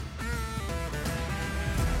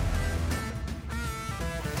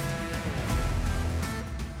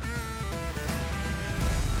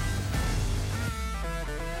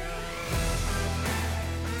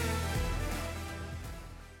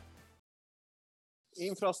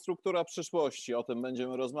Infrastruktura przyszłości. O tym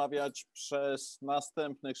będziemy rozmawiać przez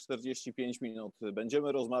następnych 45 minut.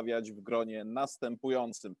 Będziemy rozmawiać w gronie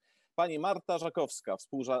następującym. Pani Marta Żakowska,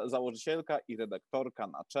 współzałożycielka i redaktorka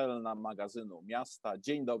naczelna Magazynu Miasta.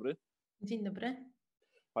 Dzień dobry. Dzień dobry.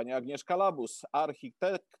 Pani Agnieszka Labus,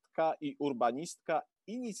 architektka i urbanistka,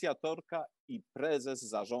 inicjatorka i prezes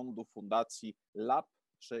Zarządu Fundacji LAB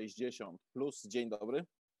 60+. Dzień dobry.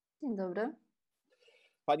 Dzień dobry.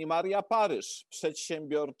 Pani Maria Parysz,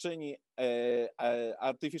 przedsiębiorczyni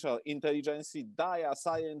Artificial Intelligence, data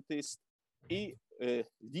scientist i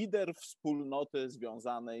lider wspólnoty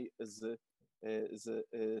związanej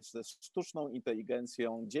ze sztuczną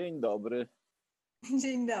inteligencją. Dzień dobry.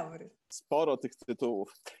 Dzień dobry. Sporo tych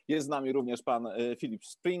tytułów. Jest z nami również pan Filip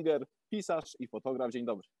Springer, pisarz i fotograf. Dzień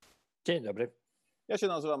dobry. Dzień dobry. Ja się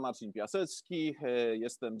nazywam Marcin Piasecki,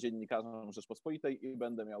 jestem dziennikarzem Rzeczpospolitej i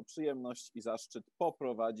będę miał przyjemność i zaszczyt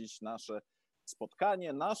poprowadzić nasze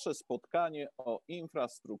spotkanie o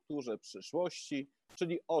infrastrukturze przyszłości,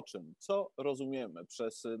 czyli o czym, co rozumiemy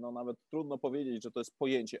przez, nawet trudno powiedzieć, że to jest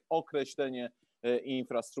pojęcie, określenie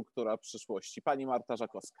infrastruktura przyszłości. Pani Marta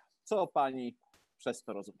Żakowska, co pani przez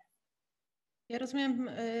to rozumie? Ja rozumiem,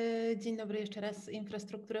 dzień dobry jeszcze raz,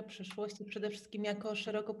 infrastrukturę przyszłości przede wszystkim jako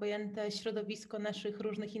szeroko pojęte środowisko naszych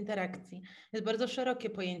różnych interakcji. Jest bardzo szerokie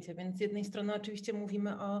pojęcie, więc z jednej strony oczywiście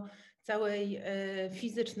mówimy o całej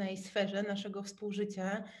fizycznej sferze naszego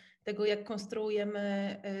współżycia, tego jak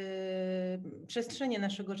konstruujemy przestrzenie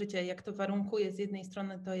naszego życia, jak to warunkuje z jednej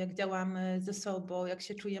strony to, jak działamy ze sobą, jak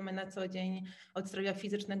się czujemy na co dzień, od zdrowia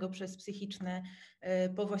fizycznego przez psychiczne,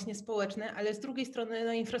 po właśnie społeczne, ale z drugiej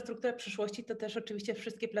strony infrastruktura przyszłości to też oczywiście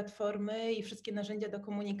wszystkie platformy i wszystkie narzędzia do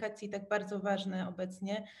komunikacji tak bardzo ważne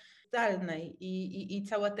obecnie, zdalnej i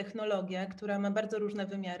cała technologia, która ma bardzo różne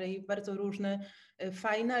wymiary i w bardzo różny,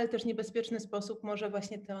 fajny, ale też niebezpieczny sposób może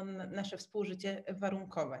właśnie to nasze współżycie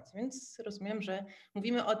warunkować. Więc rozumiem, że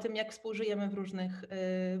mówimy o tym, jak współżyjemy w różnych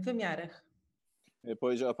wymiarach.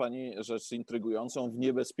 Powiedziała pani rzecz intrygującą, w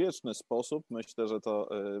niebezpieczny sposób. Myślę, że to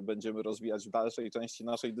będziemy rozwijać w dalszej części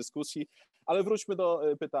naszej dyskusji, ale wróćmy do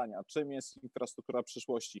pytania. Czym jest infrastruktura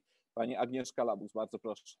przyszłości? Pani Agnieszka Labus, bardzo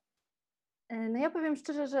proszę. No ja powiem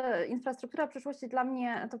szczerze, że infrastruktura przyszłości dla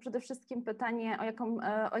mnie to przede wszystkim pytanie,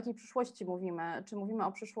 o jakiej przyszłości mówimy. Czy mówimy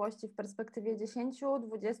o przyszłości w perspektywie 10,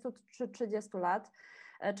 20 czy 30 lat,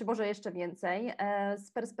 czy może jeszcze więcej.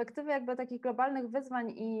 Z perspektywy jakby takich globalnych wyzwań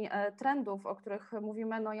i trendów, o których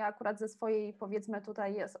mówimy, no ja akurat ze swojej, powiedzmy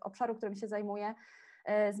tutaj z obszaru, którym się zajmuję,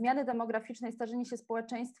 zmiany demograficzne i starzenie się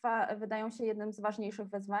społeczeństwa wydają się jednym z ważniejszych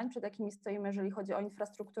wyzwań, przed jakimi stoimy, jeżeli chodzi o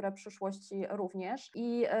infrastrukturę przyszłości również.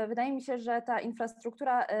 I wydaje mi się, że ta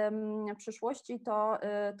infrastruktura przyszłości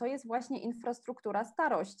to jest właśnie infrastruktura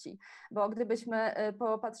starości, bo gdybyśmy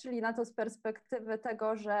popatrzyli na to z perspektywy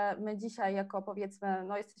tego, że my dzisiaj jako powiedzmy,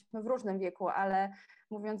 no jesteśmy w różnym wieku, ale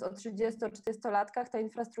mówiąc o 30-40-latkach, ta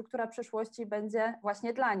infrastruktura przyszłości będzie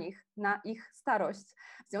właśnie dla nich, na ich starość.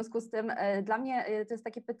 W związku z tym dla mnie to jest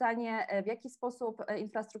takie pytanie, w jaki sposób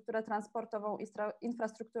infrastrukturę transportową,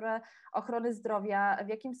 infrastrukturę ochrony zdrowia,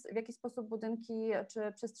 w jaki sposób budynki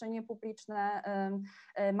czy przestrzenie publiczne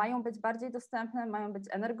mają być bardziej dostępne, mają być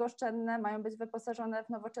energooszczędne, mają być wyposażone w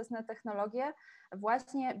nowoczesne technologie,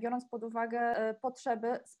 właśnie biorąc pod uwagę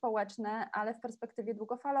potrzeby społeczne, ale w perspektywie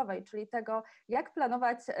długofalowej, czyli tego, jak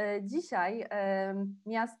planować dzisiaj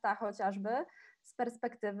miasta chociażby z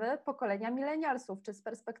perspektywy pokolenia milenialsów, czy z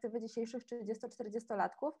perspektywy dzisiejszych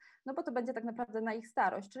 30-40-latków, no bo to będzie tak naprawdę na ich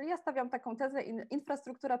starość. Czyli ja stawiam taką tezę,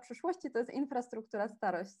 infrastruktura przyszłości to jest infrastruktura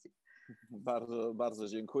starości. Bardzo, bardzo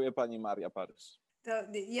dziękuję. Pani Maria Parysz. To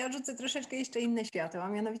ja rzucę troszeczkę jeszcze inne światło, a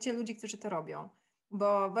mianowicie ludzi, którzy to robią.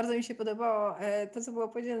 Bo bardzo mi się podobało to, co było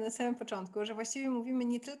powiedziane na samym początku, że właściwie mówimy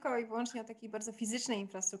nie tylko i wyłącznie o takiej bardzo fizycznej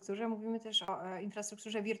infrastrukturze, mówimy też o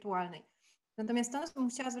infrastrukturze wirtualnej. Natomiast to, na co bym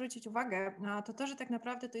chciała zwrócić uwagę, to, że tak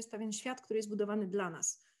naprawdę to jest pewien świat, który jest budowany dla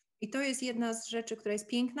nas. I to jest jedna z rzeczy, która jest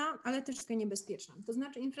piękna, ale też trochę niebezpieczna. To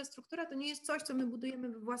znaczy infrastruktura to nie jest coś, co my budujemy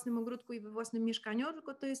we własnym ogródku i we własnym mieszkaniu,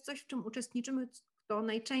 tylko to jest coś, w czym uczestniczymy,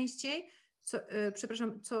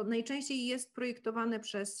 co najczęściej jest projektowane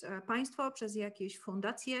przez państwo, przez jakieś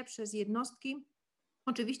fundacje, przez jednostki,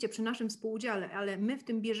 oczywiście przy naszym współudziale, ale my w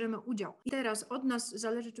tym bierzemy udział. I teraz od nas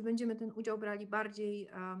zależy, czy będziemy ten udział brali bardziej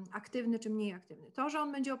aktywny, czy mniej aktywny. To, że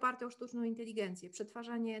on będzie oparty o sztuczną inteligencję,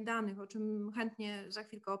 przetwarzanie danych, o czym chętnie za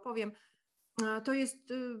chwilkę opowiem, to jest,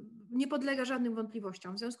 nie podlega żadnym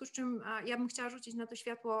wątpliwościom. W związku z czym ja bym chciała rzucić na to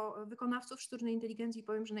światło wykonawców sztucznej inteligencji i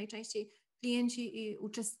powiem, że najczęściej klienci i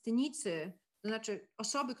uczestnicy, to znaczy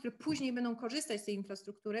osoby, które później będą korzystać z tej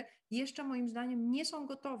infrastruktury, jeszcze moim zdaniem nie są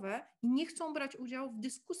gotowe i nie chcą brać udziału w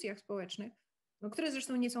dyskusjach społecznych które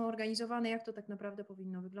zresztą nie są organizowane, jak to tak naprawdę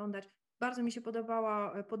powinno wyglądać. Bardzo mi się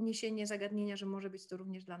podobało podniesienie zagadnienia, że może być to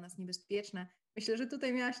również dla nas niebezpieczne. Myślę, że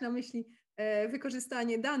tutaj miałaś na myśli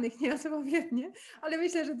wykorzystanie danych nieodpowiednie, ale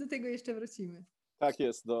myślę, że do tego jeszcze wrócimy. Tak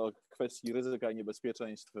jest, do kwestii ryzyka i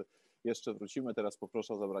niebezpieczeństw jeszcze wrócimy. Teraz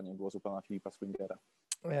poproszę o zabranie głosu pana Filipa Springera.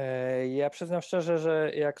 Ja przyznam szczerze,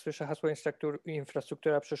 że jak słyszę hasło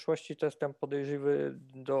infrastruktura przyszłości, to jestem podejrzliwy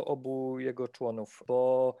do obu jego członów,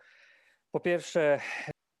 bo po pierwsze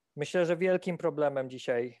myślę, że wielkim problemem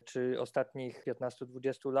dzisiaj, czy ostatnich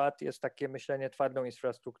 15-20 lat jest takie myślenie twardą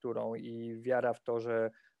infrastrukturą i wiara w to,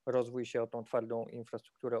 że rozwój się o tą twardą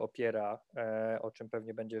infrastrukturę opiera, o czym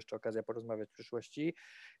pewnie będzie jeszcze okazja porozmawiać w przyszłości.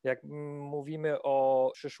 Jak mówimy o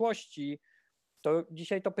przyszłości, to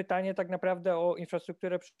dzisiaj to pytanie tak naprawdę o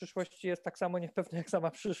infrastrukturę przyszłości jest tak samo niepewne jak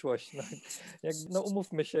sama przyszłość. No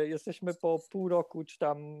umówmy się, jesteśmy po pół roku czy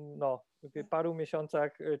tam paru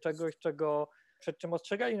miesiącach czegoś, przed czym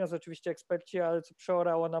ostrzegali nas oczywiście eksperci, ale co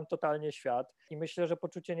przeorało nam totalnie świat. I myślę, że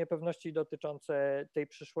poczucie niepewności dotyczące tej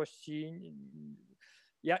przyszłości,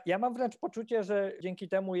 ja mam wręcz poczucie, że dzięki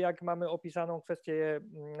temu, jak mamy opisaną kwestię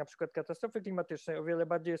na przykład katastrofy klimatycznej, o wiele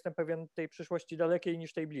bardziej jestem pewien tej przyszłości dalekiej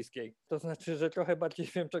niż tej bliskiej. To znaczy, że trochę bardziej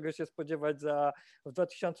wiem, czego się spodziewać w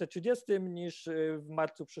 2030 niż w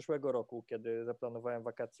marcu przyszłego roku, kiedy zaplanowałem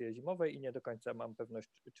wakacje zimowe i nie do końca mam pewność,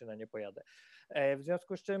 czy na nie pojadę. W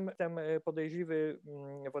związku z czym jestem podejrzliwy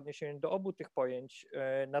w odniesieniu do obu tych pojęć.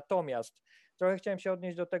 Natomiast trochę chciałem się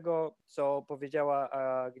odnieść do tego, co powiedziała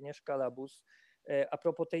Agnieszka Labus, a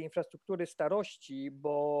propos tej infrastruktury starości,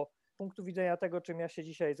 bo z punktu widzenia tego, czym ja się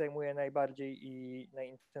dzisiaj zajmuję najbardziej i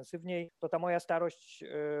najintensywniej, to ta moja starość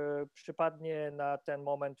przypadnie na ten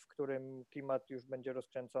moment, w którym klimat już będzie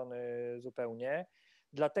rozkręcony zupełnie.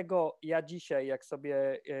 Dlatego ja dzisiaj, jak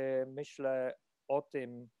sobie myślę o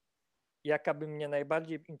tym, jaka by mnie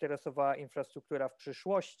najbardziej interesowała infrastruktura w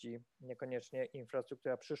przyszłości, niekoniecznie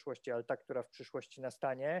infrastruktura przyszłości, ale ta, która w przyszłości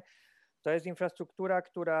nastanie, to jest infrastruktura,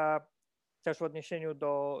 która też w odniesieniu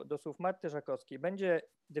do słów Marty Żakowskiej będzie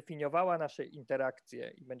definiowała nasze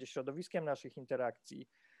interakcje i będzie środowiskiem naszych interakcji,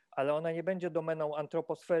 ale ona nie będzie domeną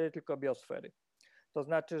antroposfery, tylko biosfery. To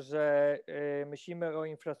znaczy, że myślimy o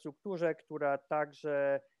infrastrukturze, która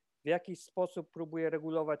także w jakiś sposób próbuje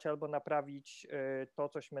regulować albo naprawić to,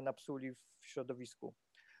 cośmy napsuli w środowisku.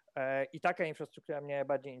 I taka infrastruktura mnie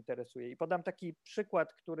najbardziej interesuje. I podam taki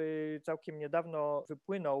przykład, który całkiem niedawno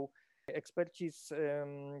wypłynął. Eksperci z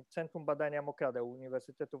Centrum Badania Mokradeł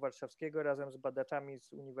Uniwersytetu Warszawskiego razem z badaczami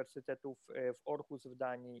z uniwersytetów w Orhus w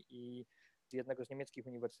Danii i jednego z niemieckich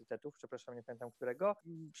uniwersytetów, przepraszam, nie pamiętam którego,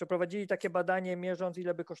 przeprowadzili takie badanie, mierząc,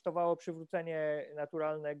 ile by kosztowało przywrócenie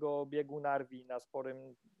naturalnego biegu Narwi na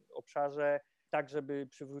sporym obszarze, tak żeby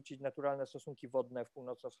przywrócić naturalne stosunki wodne w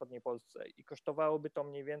północno-wschodniej Polsce. I kosztowałoby to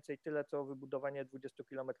mniej więcej tyle, co wybudowanie 20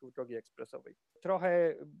 km drogi ekspresowej.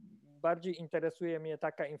 Trochę bardziej interesuje mnie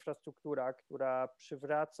taka infrastruktura, która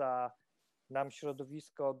przywraca nam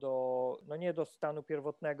środowisko nie do stanu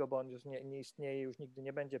pierwotnego, bo on już nie istnieje, już nigdy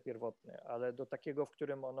nie będzie pierwotny, ale do takiego, w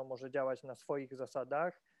którym ono może działać na swoich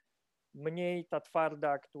zasadach, mniej ta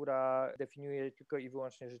twarda, która definiuje tylko i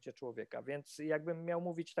wyłącznie życie człowieka. Więc jakbym miał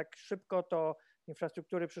mówić tak szybko, to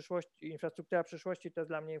infrastruktura przyszłości to jest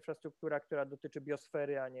dla mnie infrastruktura, która dotyczy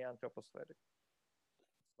biosfery, a nie antroposfery.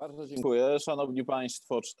 Bardzo dziękuję. Szanowni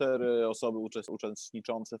Państwo, 4 osoby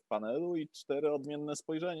uczestniczące w panelu i 4 odmienne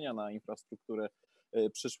spojrzenia na infrastrukturę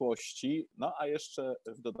przyszłości. No a jeszcze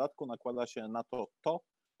w dodatku nakłada się na to,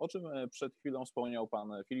 o czym przed chwilą wspomniał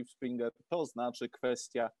pan Filip Springer, to znaczy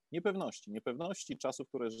kwestia niepewności czasów, w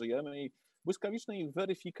które żyjemy i błyskawicznej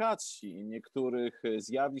weryfikacji niektórych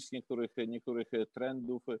zjawisk, niektórych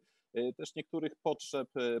trendów, też niektórych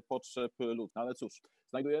potrzeb ludzi. No ale cóż,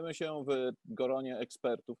 znajdujemy się w gronie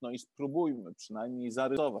ekspertów, no i spróbujmy przynajmniej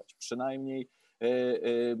zarysować, przynajmniej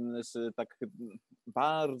tak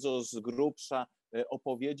bardzo z grubsza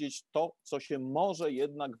opowiedzieć to, co się może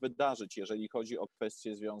jednak wydarzyć, jeżeli chodzi o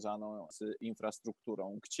kwestię związaną z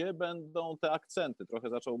infrastrukturą. Gdzie będą te akcenty? Trochę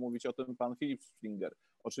zaczął mówić o tym pan Filip Springer.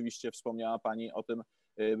 Oczywiście wspomniała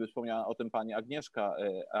o tym pani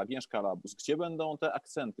Agnieszka Labus. Gdzie będą te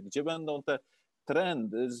akcenty? Gdzie będą te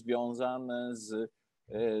trendy związane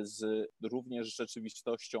z również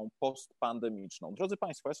rzeczywistością postpandemiczną? Drodzy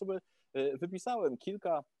Państwo, ja sobie wypisałem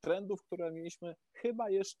kilka trendów, które mieliśmy chyba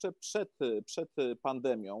jeszcze przed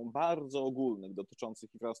pandemią, bardzo ogólnych,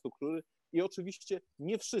 dotyczących infrastruktury i oczywiście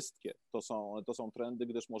nie wszystkie to są trendy,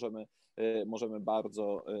 gdyż możemy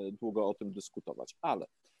bardzo długo o tym dyskutować. Ale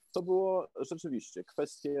To było rzeczywiście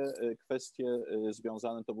kwestie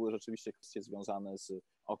związane, to były rzeczywiście kwestie związane z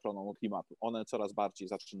ochroną klimatu. One coraz bardziej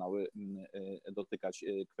zaczynały dotykać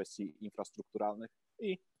kwestii infrastrukturalnych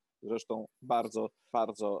i zresztą bardzo,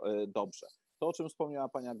 bardzo dobrze. To, o czym wspomniała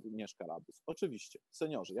pani Agnieszka Labus. Oczywiście,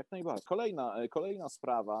 seniorzy, jak najbardziej. Kolejna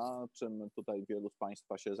sprawa, czym tutaj wielu z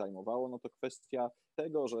państwa się zajmowało, no to kwestia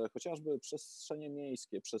tego, że chociażby przestrzenie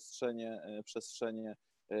miejskie, przestrzenie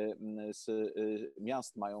z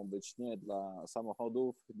miast mają być nie dla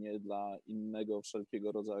samochodów, nie dla innego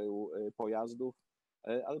wszelkiego rodzaju pojazdów,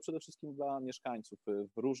 ale przede wszystkim dla mieszkańców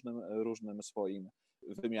w różnym swoim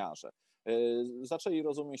wymiarze. Zaczęli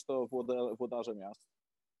rozumieć to włodarze miast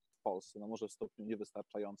w Polsce, no może w stopniu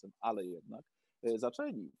niewystarczającym, ale jednak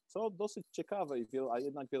zaczęli, co dosyć ciekawe, a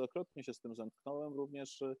jednak wielokrotnie się z tym zetknąłem,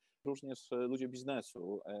 również ludzie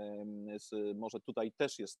biznesu. Może tutaj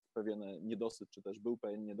też jest pewien niedosyt, czy też był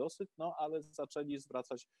pewien niedosyt, no ale zaczęli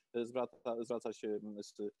zwracać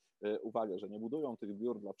uwagę, że nie budują tych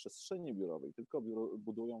biur dla przestrzeni biurowej, tylko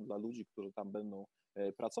budują dla ludzi, którzy tam będą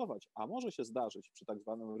pracować, a może się zdarzyć przy tak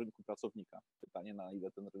zwanym rynku pracownika, pytanie na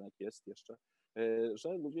ile ten rynek jest jeszcze,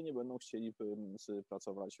 że ludzie nie będą chcieli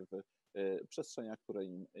pracować w przestrzeniach, które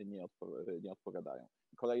im nie odpowiadają.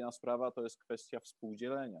 Kolejna sprawa to jest kwestia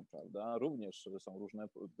współdzielenia, prawda? Również są różne,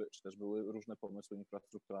 czy też były różne pomysły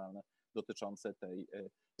infrastrukturalne dotyczące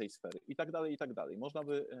tej sfery i tak dalej, i tak dalej.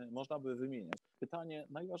 Można by wymieniać. Pytanie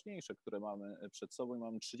najważniejsze, które mamy przed sobą,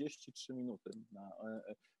 mamy 33 minuty na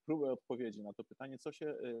próbę odpowiedzi na to pytanie,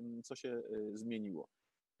 co się zmieniło.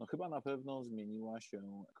 No chyba na pewno zmieniła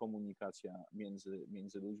się komunikacja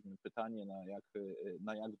między ludźmi. Pytanie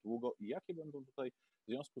na jak długo i jakie będą tutaj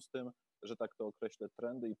w związku z tym, że tak to określę,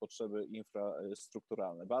 trendy i potrzeby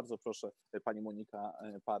infrastrukturalne. Bardzo proszę, pani Monika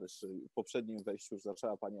Parysz, w poprzednim wejściu już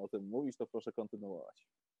zaczęła pani o tym mówić, to proszę kontynuować.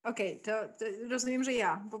 Okej, to rozumiem, że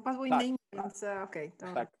ja, bo padło inne imię, więc okej.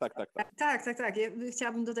 Tak. Ja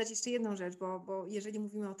chciałabym dodać jeszcze jedną rzecz, bo jeżeli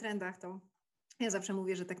mówimy o trendach, to ja zawsze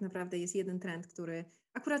mówię, że tak naprawdę jest jeden trend, który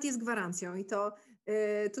akurat jest gwarancją i to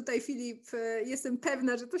tutaj, Filip, jestem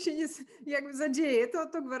pewna, że to się jakby zadzieje,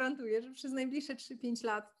 to gwarantuję, że przez najbliższe 3-5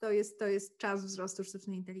 lat to jest czas wzrostu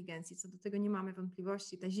sztucznej inteligencji. Co do tego nie mamy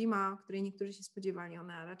wątpliwości. Ta zima, której niektórzy się spodziewali,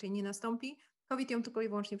 ona raczej nie nastąpi. COVID ją tylko i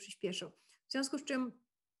wyłącznie przyspieszył. W związku z czym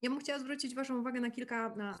ja bym chciała zwrócić waszą uwagę na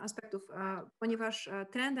kilka aspektów, ponieważ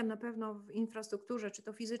trendem na pewno w infrastrukturze, czy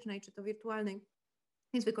to fizycznej, czy to wirtualnej,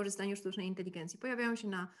 jest wykorzystanie sztucznej inteligencji. Pojawiają się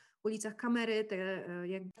na ulicach kamery,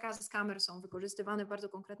 przekazy z kamer są wykorzystywane w bardzo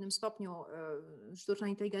konkretnym stopniu. Sztuczna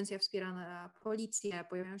inteligencja wspiera policję,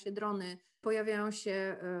 pojawiają się drony, pojawiają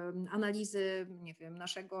się analizy, nie wiem,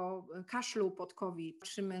 naszego kaszlu pod COVID,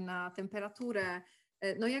 patrzymy na temperaturę.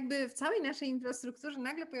 No jakby w całej naszej infrastrukturze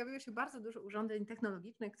nagle pojawiło się bardzo dużo urządzeń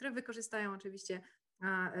technologicznych, które wykorzystają oczywiście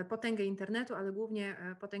potęgę internetu, ale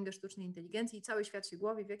głównie potęgę sztucznej inteligencji i cały świat się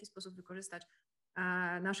głowi, w jaki sposób wykorzystać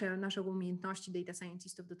nasze umiejętności data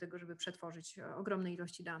scientistów do tego, żeby przetworzyć ogromne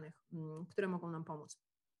ilości danych, które mogą nam pomóc.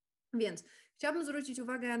 Więc chciałabym zwrócić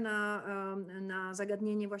uwagę na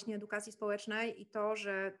zagadnienie właśnie edukacji społecznej i to,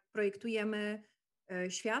 że projektujemy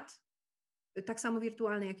świat tak samo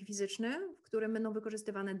wirtualny, jak i fizyczny, w którym będą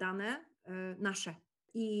wykorzystywane dane nasze.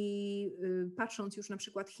 I patrząc już na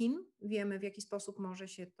przykład Chin, wiemy, w jaki sposób może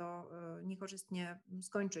się to niekorzystnie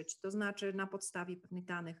skończyć. To znaczy na podstawie pewnych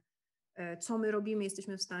danych, co my robimy,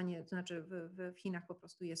 jesteśmy w stanie, to znaczy w Chinach po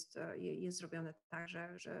prostu jest zrobione tak,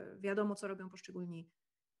 że wiadomo, co robią poszczególni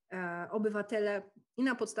obywatele i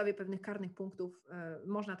na podstawie pewnych karnych punktów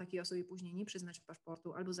można takiej osobie później nie przyznać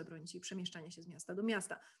paszportu albo zabronić jej przemieszczania się z miasta do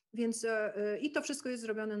miasta. Więc i to wszystko jest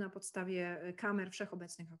zrobione na podstawie kamer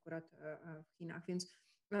wszechobecnych akurat w Chinach, więc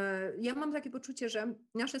ja mam takie poczucie, że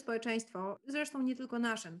nasze społeczeństwo, zresztą nie tylko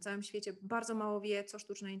nasze, na całym świecie bardzo mało wie, co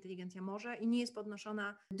sztuczna inteligencja może i nie jest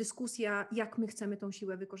podnoszona dyskusja, jak my chcemy tą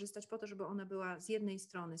siłę wykorzystać po to, żeby ona była z jednej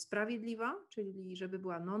strony sprawiedliwa, czyli żeby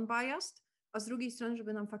była non-biased, a z drugiej strony,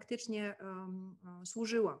 żeby nam faktycznie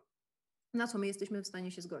służyła, na co my jesteśmy w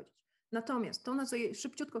stanie się zgodzić. Natomiast to, na co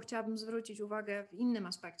szybciutko chciałabym zwrócić uwagę w innym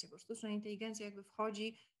aspekcie, bo sztuczna inteligencja jakby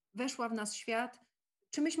weszła w nas świat,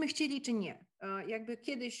 czy myśmy chcieli, czy nie. Jakby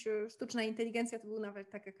kiedyś sztuczna inteligencja to była nawet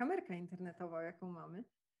taka kamerka internetowa, jaką mamy,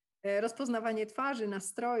 rozpoznawanie twarzy,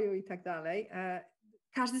 nastroju i tak dalej.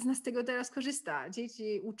 Każdy z nas z tego teraz korzysta.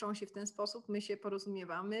 Dzieci uczą się w ten sposób, my się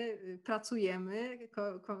porozumiewamy, pracujemy,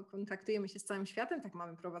 kontaktujemy się z całym światem, tak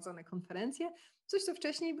mamy prowadzone konferencje. Coś, co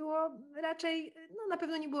wcześniej było raczej, no na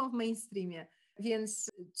pewno nie było w mainstreamie. Więc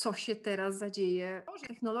co się teraz zadzieje? Że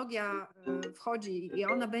technologia wchodzi i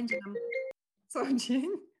ona będzie nam co dzień.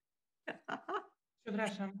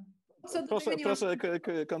 Przepraszam. Proszę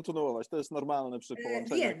kontynuować, to jest normalne przy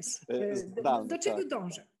połączeniach zdalnych. Do czego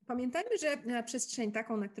dążę? Pamiętajmy, że przestrzeń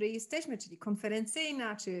taką, na której jesteśmy, czyli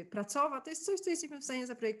konferencyjna czy pracowa, to jest coś, co jesteśmy w stanie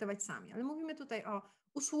zaprojektować sami, ale mówimy tutaj o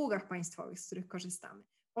usługach państwowych, z których korzystamy,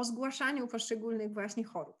 o zgłaszaniu poszczególnych właśnie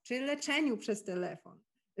chorób, czy leczeniu przez telefon,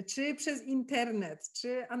 czy przez internet,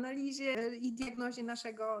 czy analizie i diagnozie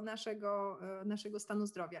naszego stanu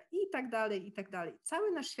zdrowia i tak dalej, i tak dalej.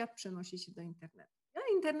 Cały nasz świat przenosi się do internetu. A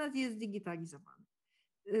internet jest zdigitalizowany.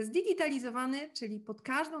 Zdigitalizowany, czyli pod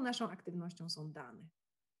każdą naszą aktywnością są dane.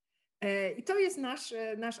 I to jest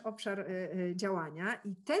nasz obszar działania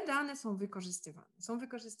i te dane są wykorzystywane. Są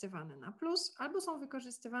wykorzystywane na plus albo są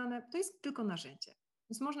wykorzystywane, to jest tylko narzędzie.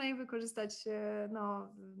 Więc można je wykorzystać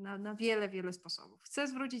na wiele, wiele sposobów. Chcę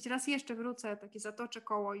zwrócić, raz jeszcze wrócę, takie zatoczę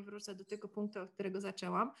koło i wrócę do tego punktu, od którego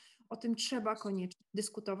zaczęłam. O tym trzeba koniecznie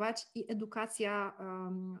dyskutować i edukacja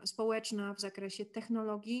społeczna w zakresie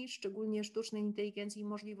technologii, szczególnie sztucznej inteligencji i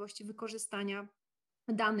możliwości wykorzystania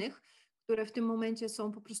danych, które w tym momencie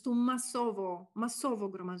są po prostu masowo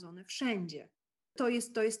gromadzone wszędzie.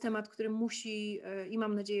 To jest temat, który musi i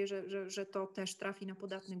mam nadzieję, że to też trafi na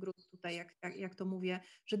podatny grunt tutaj, jak to mówię,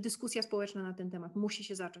 że dyskusja społeczna na ten temat musi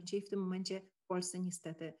się zacząć. Jej w tym momencie w Polsce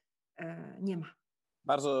niestety nie ma.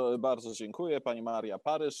 Bardzo, bardzo dziękuję. Pani Maria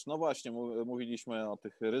Paryż. No właśnie, mówiliśmy o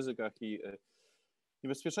tych ryzykach i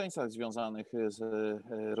bezpieczeństwach związanych z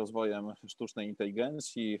rozwojem sztucznej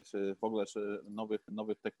inteligencji, czy w ogóle czy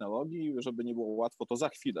nowych technologii. Żeby nie było łatwo, to za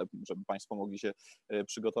chwilę, żeby Państwo mogli się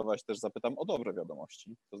przygotować, też zapytam o dobre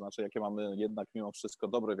wiadomości. To znaczy, jakie mamy jednak mimo wszystko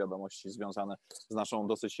dobre wiadomości związane z naszą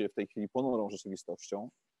dosyć w tej chwili ponurą rzeczywistością.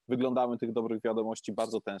 Wyglądamy tych dobrych wiadomości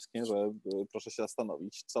bardzo tęsknie, że proszę się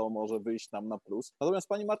zastanowić, co może wyjść nam na plus. Natomiast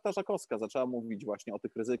pani Marta Żakowska zaczęła mówić właśnie o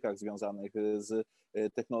tych ryzykach związanych z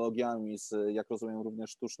technologiami, z, jak rozumiem,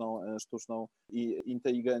 również sztuczną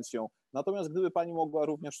inteligencją. Natomiast gdyby pani mogła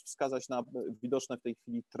również wskazać na widoczne w tej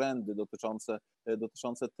chwili trendy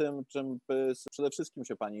dotyczące tym, czym przede wszystkim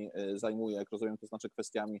się pani zajmuje, jak rozumiem, to znaczy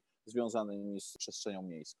kwestiami związanymi z przestrzenią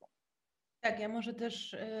miejską. Tak, ja może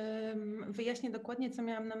też wyjaśnię dokładnie, co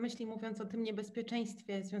miałam na myśli, mówiąc o tym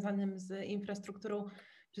niebezpieczeństwie związanym z infrastrukturą,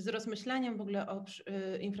 czy z rozmyślaniem w ogóle o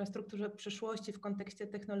infrastrukturze przyszłości w kontekście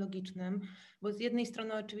technologicznym, bo z jednej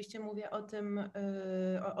strony oczywiście mówię o tym,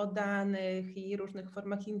 o danych i różnych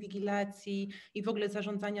formach inwigilacji i w ogóle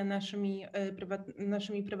zarządzania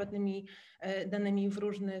naszymi prywatnymi danymi w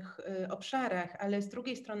różnych obszarach, ale z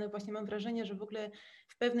drugiej strony właśnie mam wrażenie, że w ogóle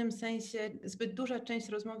w pewnym sensie zbyt duża część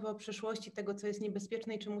rozmowy o przyszłości, tego co jest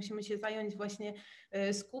niebezpieczne i czym musimy się zająć, właśnie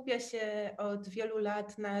skupia się od wielu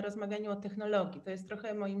lat na rozmawianiu o technologii. To jest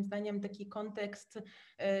trochę moim zdaniem taki kontekst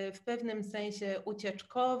w pewnym sensie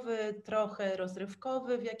ucieczkowy, trochę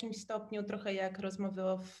rozrywkowy w jakimś stopniu, trochę jak rozmowy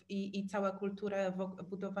i cała kultura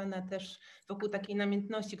budowana też wokół takiej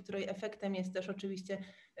namiętności, której efektem jest też oczywiście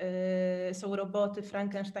są roboty,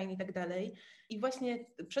 Frankenstein i tak dalej. I właśnie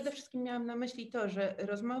przede wszystkim miałam na myśli to, że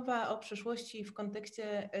rozmowa o przyszłości w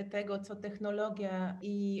kontekście tego, co technologia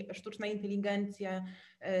i sztuczna inteligencja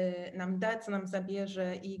nam da, co nam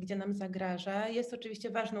zabierze i gdzie nam zagraża, jest oczywiście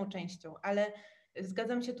ważną częścią, ale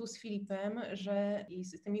zgadzam się tu z Filipem, że i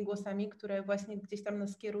z tymi głosami, które właśnie gdzieś tam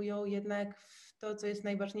nas kierują jednak w to, co jest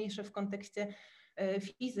najważniejsze w kontekście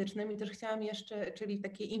fizycznym i też chciałam jeszcze, czyli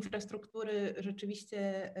takiej infrastruktury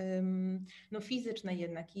rzeczywiście fizycznej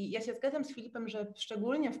jednak. I ja się zgadzam z Filipem, że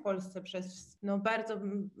szczególnie w Polsce przez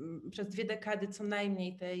przez 2 dekady co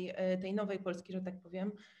najmniej tej nowej Polski, że tak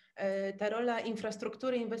powiem, ta rola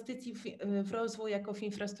infrastruktury, inwestycji w rozwój jako w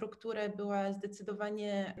infrastrukturę była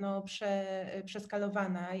zdecydowanie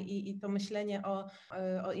przeskalowana i to myślenie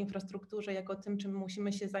o infrastrukturze jako tym, czym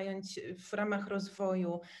musimy się zająć w ramach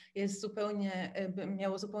rozwoju jest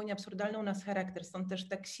miało zupełnie absurdalny u nas charakter. Są też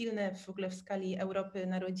tak silne w ogóle w skali Europy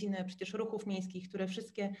narodziny przecież ruchów miejskich, które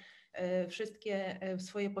wszystkie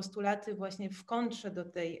swoje postulaty właśnie w kontrze do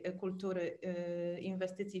tej kultury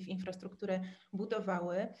inwestycji w infrastrukturę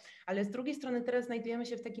budowały, ale z drugiej strony teraz znajdujemy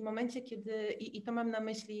się w takim momencie, kiedy, i to mam na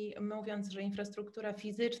myśli mówiąc, że infrastruktura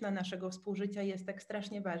fizyczna naszego współżycia jest tak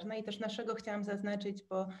strasznie ważna i też naszego chciałam zaznaczyć,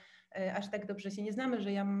 bo aż tak dobrze się nie znamy,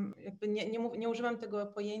 że ja jakby nie używam tego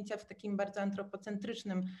pojęcia w takim bardzo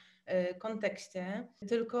antropocentrycznym kontekście,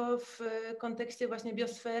 tylko w kontekście właśnie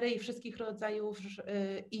biosfery i wszystkich rodzajów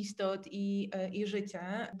istot i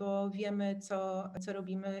życia, bo wiemy, co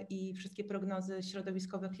robimy i wszystkie prognozy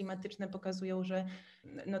środowiskowe, klimatyczne pokazują, że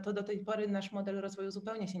to do tej pory nasz model rozwoju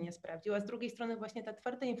zupełnie się nie sprawdził, a z drugiej strony właśnie ta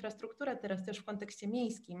twarda infrastruktura teraz też w kontekście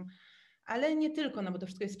miejskim ale nie tylko, no bo to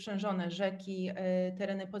wszystko jest sprzężone, rzeki,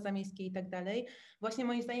 tereny pozamiejskie i tak dalej, właśnie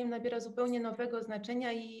moim zdaniem nabiera zupełnie nowego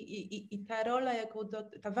znaczenia i ta rola,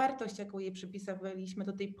 ta wartość, jaką jej przypisywaliśmy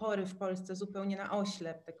do tej pory w Polsce zupełnie na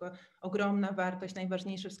oślep, taka ogromna wartość,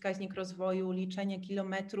 najważniejszy wskaźnik rozwoju, liczenie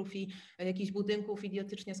kilometrów i jakichś budynków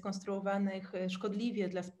idiotycznie skonstruowanych szkodliwie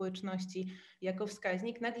dla społeczności jako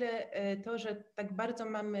wskaźnik. Nagle to, że tak bardzo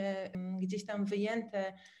mamy gdzieś tam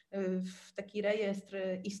wyjęte w taki rejestr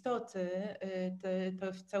istoty,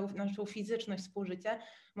 całą naszą fizyczność współżycia,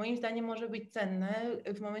 moim zdaniem może być cenne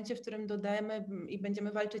w momencie, w którym dodajemy i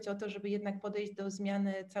będziemy walczyć o to, żeby jednak podejść do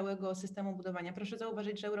zmiany całego systemu budowania. Proszę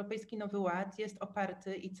zauważyć, że Europejski Nowy Ład jest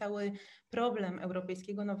oparty i cały problem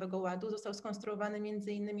Europejskiego Nowego Ładu został skonstruowany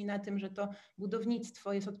między innymi na tym, że to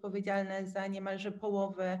budownictwo jest odpowiedzialne za niemalże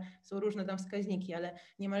połowę, są różne tam wskaźniki, ale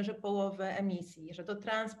niemalże połowę emisji, że to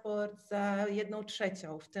transport za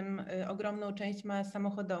 1/3, w tym ogromną część ma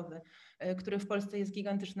samochodowy, który w Polsce jest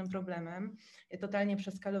gigantycznym problemem, totalnie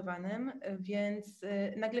przeskalowanym, więc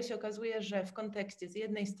nagle się okazuje, że w kontekście z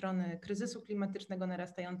jednej strony kryzysu klimatycznego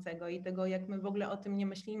narastającego i tego, jak my w ogóle o tym nie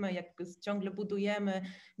myślimy, jak ciągle budujemy,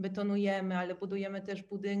 betonujemy, ale budujemy też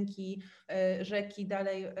budynki, rzeki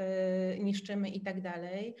dalej niszczymy i tak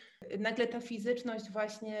dalej. Nagle ta fizyczność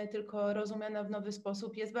właśnie tylko rozumiana w nowy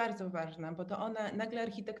sposób jest bardzo ważna, bo to ona, nagle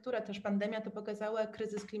architektura, też pandemia to pokazała,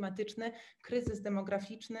 kryzys klimatyczny, kryzys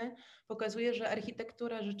demograficzny, pokazuje, że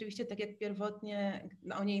architektura rzeczywiście, tak jak pierwotnie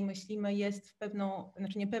o niej myślimy, jest pewną,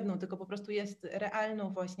 znaczy nie pewną, tylko po prostu jest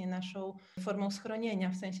realną właśnie naszą formą schronienia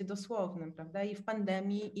w sensie dosłownym, prawda? I w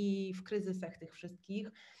pandemii, i w kryzysach tych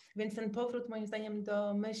wszystkich. Więc ten powrót moim zdaniem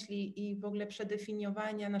do myśli i w ogóle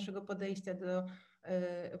przedefiniowania naszego podejścia do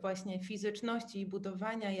właśnie fizyczności i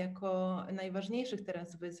budowania jako najważniejszych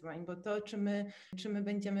teraz wyzwań, bo to, czy my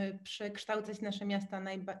będziemy przekształcać nasze miasta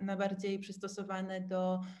na bardziej przystosowane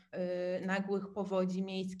do nagłych powodzi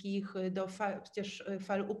miejskich, do przecież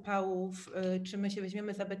fal upałów, czy my się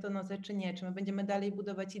weźmiemy za betonozę, czy nie, czy my będziemy dalej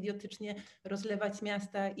budować idiotycznie, rozlewać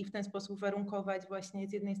miasta i w ten sposób warunkować właśnie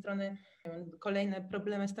z jednej strony kolejne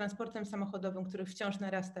problemy z transportem samochodowym, który wciąż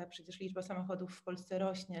narasta, przecież liczba samochodów w Polsce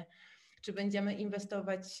rośnie, czy będziemy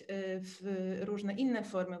inwestować w różne inne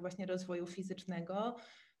formy właśnie rozwoju fizycznego,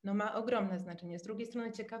 no ma ogromne znaczenie. Z drugiej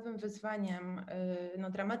strony ciekawym wyzwaniem, no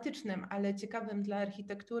dramatycznym, ale ciekawym dla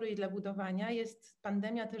architektury i dla budowania jest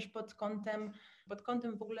pandemia też pod kątem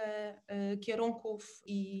w ogóle kierunków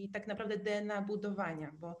i tak naprawdę DNA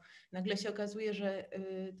budowania, bo nagle się okazuje, że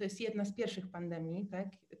to jest jedna z pierwszych pandemii, tak,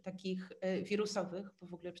 takich wirusowych, bo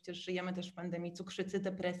w ogóle przecież żyjemy też w pandemii cukrzycy,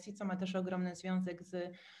 depresji, co ma też ogromny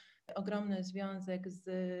związek z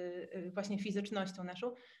właśnie fizycznością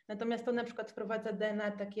naszą. Natomiast to na przykład wprowadza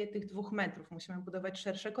DNA takie tych 2 metrów. Musimy budować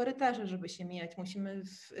szersze korytarze, żeby się mijać. Musimy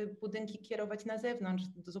budynki kierować na zewnątrz.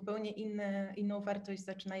 Zupełnie inną wartość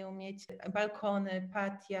zaczynają mieć balkony,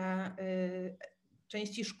 patia.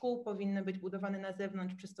 Części szkół powinny być budowane na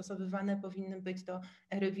zewnątrz, przystosowywane powinny być do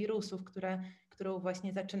ery wirusów, którą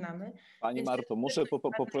właśnie zaczynamy. Pani Marto, muszę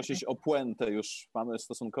poprosić o puentę. Już mamy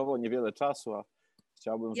stosunkowo niewiele czasu, a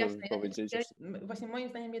chciałbym, żeby powiedzieć. Właśnie moim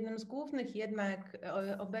zdaniem jednym z głównych jednak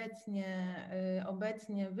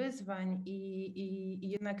obecnie wyzwań i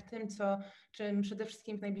jednak tym, czym przede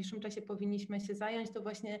wszystkim w najbliższym czasie powinniśmy się zająć, to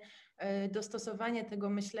właśnie dostosowanie tego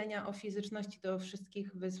myślenia o fizyczności do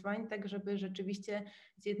wszystkich wyzwań, tak żeby rzeczywiście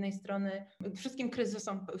z jednej strony wszystkim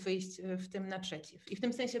kryzysom wyjść w tym naprzeciw. I w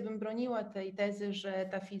tym sensie bym broniła tej tezy, że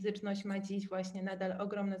ta fizyczność ma dziś właśnie nadal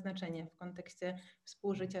ogromne znaczenie w kontekście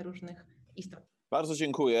współżycia różnych istot. Bardzo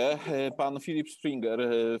dziękuję. Pan Filip Springer,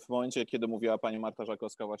 w momencie, kiedy mówiła pani Marta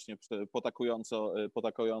Żakowska, właśnie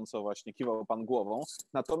potakująco właśnie kiwał pan głową.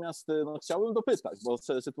 Natomiast no, chciałbym dopytać, bo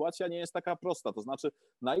sytuacja nie jest taka prosta. To znaczy,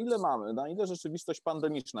 na ile rzeczywistość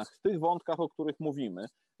pandemiczna w tych wątkach, o których mówimy,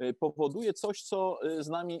 powoduje coś, co z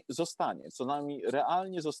nami zostanie, co nami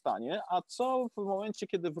realnie zostanie, a co w momencie,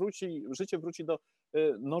 kiedy życie wróci do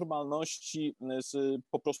normalności,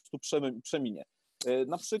 po prostu przeminie.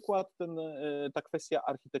 Na przykład ta kwestia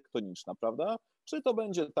architektoniczna, prawda? Czy to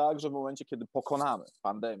będzie tak, że w momencie, kiedy pokonamy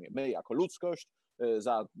pandemię, my jako ludzkość,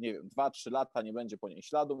 za, nie wiem, 2-3 lata nie będzie po niej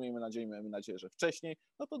śladu, miejmy nadzieję, że wcześniej,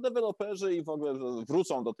 no to deweloperzy i w ogóle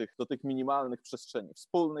wrócą do tych minimalnych przestrzeni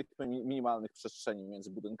wspólnych, minimalnych przestrzeni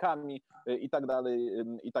między budynkami i tak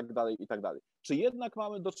dalej. Czy jednak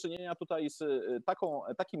mamy do czynienia tutaj z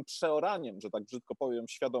takim przeoraniem, że tak brzydko powiem,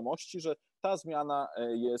 świadomości, że ta zmiana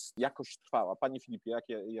jest jakoś trwała? Panie Filipie,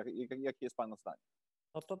 jakie jest pana zdanie?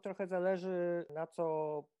 No to trochę zależy, na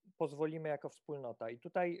co pozwolimy jako wspólnota. I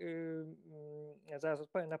tutaj zaraz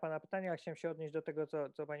odpowiem na Pana pytania, a chciałem się odnieść do tego,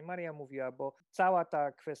 co Pani Maria mówiła, bo cała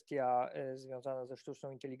ta kwestia związana ze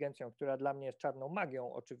sztuczną inteligencją, która dla mnie jest czarną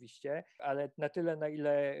magią oczywiście, ale na tyle, na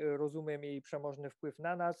ile rozumiem jej przemożny wpływ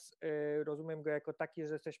na nas, rozumiem go jako taki,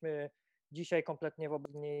 że jesteśmy dzisiaj kompletnie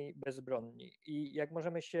wobec niej bezbronni. I jak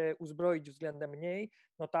możemy się uzbroić względem niej,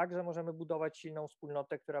 no tak, że możemy budować silną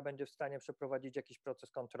wspólnotę, która będzie w stanie przeprowadzić jakiś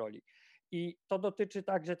proces kontroli. I to dotyczy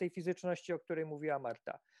także tej fizyczności, o której mówiła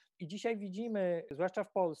Marta. I dzisiaj widzimy, zwłaszcza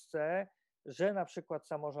w Polsce, że na przykład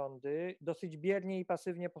samorządy dosyć biernie i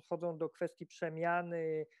pasywnie podchodzą do kwestii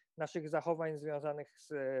przemiany naszych zachowań związanych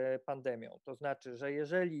z pandemią. To znaczy, że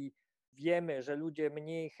jeżeli wiemy, że ludzie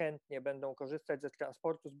mniej chętnie będą korzystać ze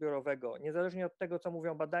transportu zbiorowego, niezależnie od tego, co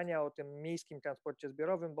mówią badania o tym miejskim transporcie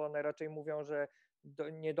zbiorowym, bo one raczej mówią, że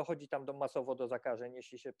nie dochodzi tam masowo do zakażeń,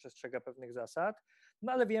 jeśli się przestrzega pewnych zasad,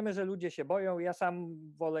 no ale wiemy, że ludzie się boją. Ja sam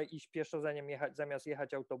wolę iść pieszo zamiast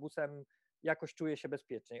jechać autobusem, jakoś czuję się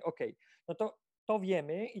bezpieczniej. Okej, no to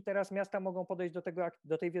wiemy i teraz miasta mogą podejść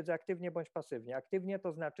do tej wiedzy aktywnie bądź pasywnie. Aktywnie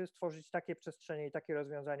to znaczy stworzyć takie przestrzenie i takie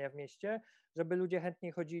rozwiązania w mieście, żeby ludzie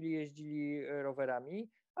chętniej chodzili, jeździli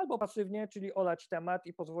rowerami, albo pasywnie, czyli olać temat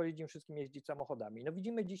i pozwolić im wszystkim jeździć samochodami. No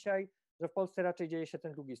widzimy dzisiaj, że w Polsce raczej dzieje się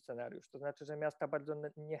ten drugi scenariusz, to znaczy, że miasta bardzo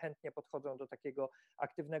niechętnie podchodzą do takiego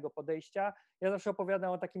aktywnego podejścia. Ja zawsze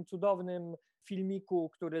opowiadam o takim cudownym filmiku,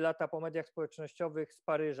 który lata po mediach społecznościowych z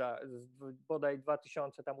Paryża, z bodaj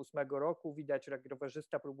 2008 roku. Widać, jak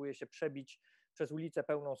rowerzysta próbuje się przebić przez ulicę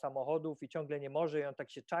pełną samochodów i ciągle nie może i on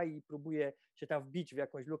tak się czai i próbuje się tam wbić w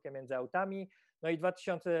jakąś lukę między autami. No i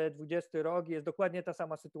 2020 rok jest dokładnie ta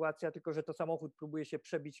sama sytuacja, tylko że to samochód próbuje się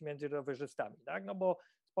przebić między rowerzystami, tak? No bo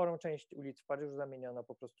sporą część ulic w Paryżu zamieniono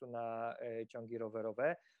po prostu na ciągi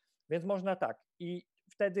rowerowe, więc można tak. I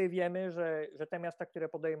wtedy wiemy, że te miasta, które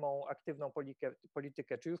podejmą aktywną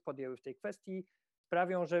politykę, czy już podjęły w tej kwestii,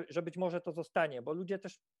 sprawią, że być może to zostanie, bo ludzie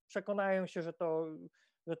też przekonają się,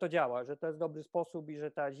 że to działa, że to jest dobry sposób i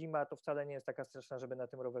że ta zima to wcale nie jest taka straszna, żeby na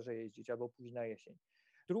tym rowerze jeździć, albo późna jesień.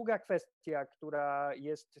 Druga kwestia, która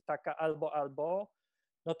jest taka albo,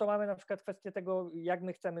 no to mamy na przykład kwestię tego, jak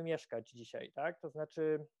my chcemy mieszkać dzisiaj, tak? To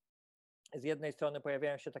znaczy z jednej strony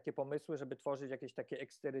pojawiają się takie pomysły, żeby tworzyć jakieś takie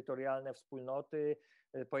eksterytorialne wspólnoty,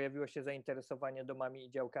 pojawiło się zainteresowanie domami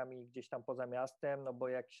i działkami gdzieś tam poza miastem, no bo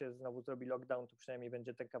jak się znowu zrobi lockdown, to przynajmniej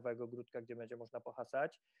będzie ten kawałek ogródka, gdzie będzie można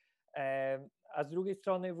pohasać. A z drugiej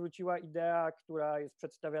strony wróciła idea, która jest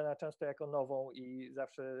przedstawiana często jako nową i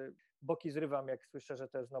zawsze boki zrywam, jak słyszę, że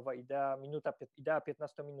to jest nowa idea, idea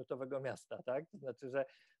 15-minutowego miasta, tak? To znaczy, że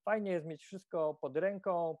fajnie jest mieć wszystko pod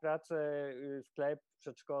ręką, pracę, sklep,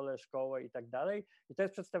 przedszkole, szkołę i tak dalej. I to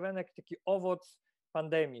jest przedstawiane jak taki owoc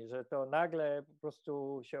pandemii, że to nagle po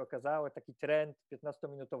prostu się okazało, taki trend,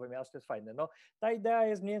 15-minutowe miasto jest fajne. No, ta idea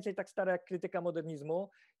jest mniej więcej tak stara jak krytyka modernizmu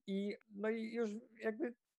i już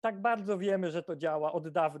jakby tak bardzo wiemy, że to działa od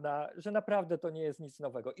dawna, że naprawdę to nie jest nic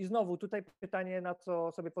nowego. I znowu tutaj pytanie, na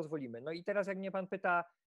co sobie pozwolimy. No i teraz jak mnie pan pyta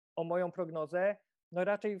o moją prognozę, no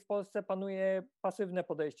raczej w Polsce panuje pasywne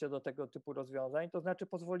podejście do tego typu rozwiązań, to znaczy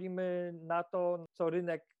pozwolimy na to, co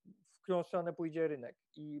rynek, w którą stronę pójdzie rynek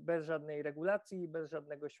i bez żadnej regulacji, bez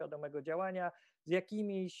żadnego świadomego działania, z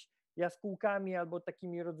jakimiś jaskółkami albo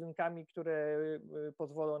takimi rodzynkami, które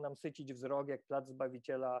pozwolą nam sycić wzrok, jak plac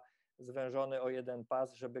Zbawiciela zwężony o jeden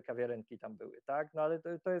pas, żeby kawiarenki tam były, tak? No ale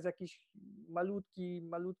to jest jakiś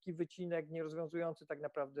malutki wycinek, nie rozwiązujący tak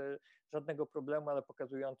naprawdę żadnego problemu, ale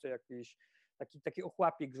pokazujący jakiś taki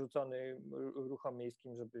ochłapik rzucony ruchom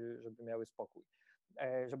miejskim, żeby miały spokój,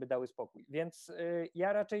 żeby dały spokój. Więc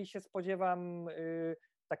ja raczej się spodziewam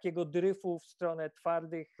takiego dryfu w stronę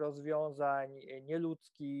twardych rozwiązań,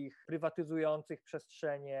 nieludzkich, prywatyzujących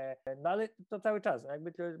przestrzenie, no ale to cały czas,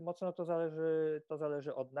 jakby mocno to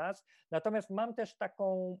zależy od nas. Natomiast mam też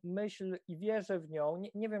taką myśl i wierzę w nią,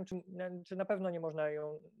 nie wiem, czy na pewno nie można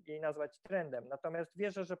jej nazwać trendem, natomiast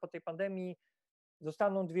wierzę, że po tej pandemii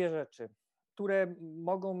zostaną dwie rzeczy, które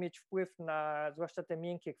mogą mieć wpływ na zwłaszcza te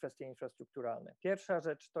miękkie kwestie infrastrukturalne. Pierwsza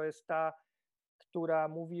rzecz to jest ta, która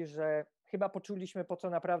mówi, że chyba poczuliśmy, po co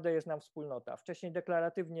naprawdę jest nam wspólnota. Wcześniej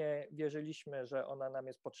deklaratywnie wierzyliśmy, że ona nam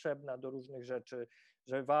jest potrzebna do różnych rzeczy,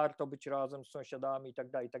 że warto być razem z sąsiadami i tak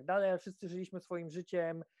dalej, ale wszyscy żyliśmy swoim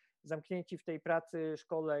życiem, zamknięci w tej pracy,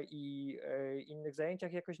 szkole i innych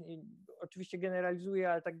zajęciach. Jakoś oczywiście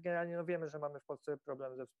generalizuję, ale tak generalnie no wiemy, że mamy w Polsce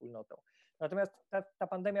problem ze wspólnotą. Natomiast ta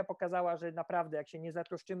pandemia pokazała, że naprawdę jak się nie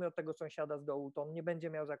zatroszczymy od tego sąsiada z dołu, to on nie będzie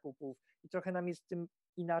miał zakupów i trochę nam jest z tym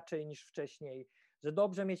inaczej niż wcześniej, że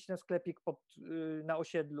dobrze mieć ten sklepik na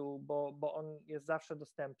osiedlu, bo on jest zawsze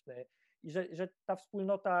dostępny i że ta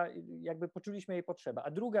wspólnota, jakby poczuliśmy jej potrzebę.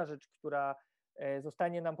 A druga rzecz, która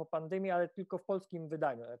zostanie nam po pandemii, ale tylko w polskim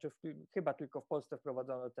wydaniu, znaczy chyba tylko w Polsce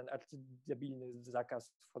wprowadzono ten arcydebilny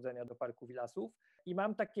zakaz wchodzenia do parków i lasów i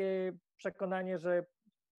mam takie przekonanie, że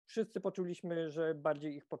wszyscy poczuliśmy, że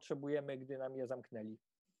bardziej ich potrzebujemy, gdy nam je zamknęli.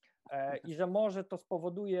 I że może to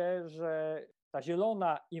spowoduje, że ta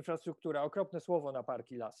zielona infrastruktura, okropne słowo na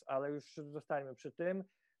park i las, ale już zostańmy przy tym,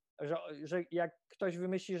 że jak ktoś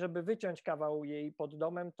wymyśli, żeby wyciąć kawał jej pod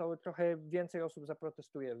domem, to trochę więcej osób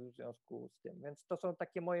zaprotestuje w związku z tym. Więc to są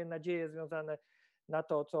takie moje nadzieje związane na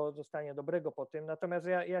to, co zostanie dobrego po tym. Natomiast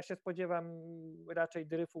ja się spodziewam raczej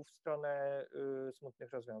dryfów w stronę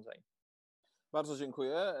smutnych rozwiązań. Bardzo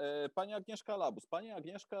dziękuję. Pani Agnieszka Labus. Pani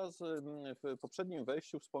Agnieszka w poprzednim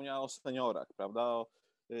wejściu wspomniała o seniorach, prawda, o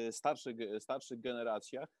starszych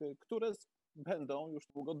generacjach, które będą już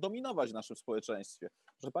długo dominować w naszym społeczeństwie.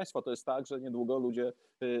 Proszę Państwa, to jest tak, że niedługo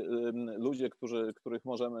ludzie, których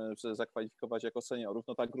możemy zakwalifikować jako seniorów,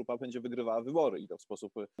 no ta grupa będzie wygrywała wybory i to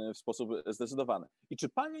w sposób zdecydowany. I czy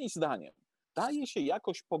Pani zdaniem daje się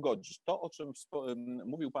jakoś pogodzić to, o czym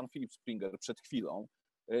mówił Pan Filip Springer przed chwilą,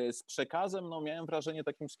 z przekazem, no miałem wrażenie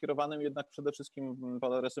takim skierowanym jednak przede wszystkim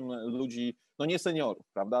pod adresem ludzi, no nie seniorów,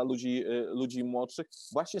 prawda, ludzi młodszych,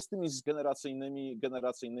 właśnie z tymi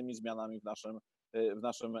generacyjnymi zmianami w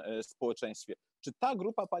naszym społeczeństwie. Czy ta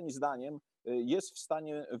grupa Pani zdaniem jest w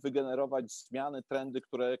stanie wygenerować zmiany, trendy,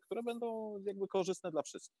 które będą jakby korzystne dla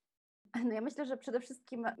wszystkich? No ja myślę, że przede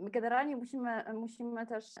wszystkim generalnie musimy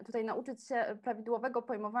też tutaj nauczyć się prawidłowego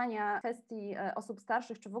pojmowania kwestii osób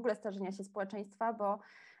starszych, czy w ogóle starzenia się społeczeństwa, bo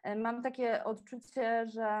mam takie odczucie,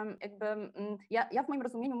 że jakby ja w moim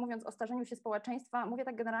rozumieniu, mówiąc o starzeniu się społeczeństwa, mówię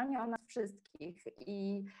tak generalnie o nas wszystkich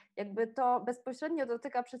i jakby to bezpośrednio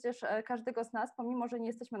dotyka przecież każdego z nas, pomimo że nie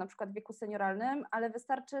jesteśmy na przykład w wieku senioralnym, ale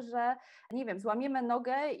wystarczy, że nie wiem, złamiemy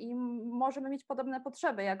nogę i możemy mieć podobne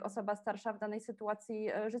potrzeby jak osoba starsza w danej sytuacji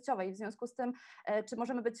życiowej. W związku z tym, czy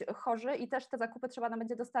możemy być chorzy i też te zakupy trzeba nam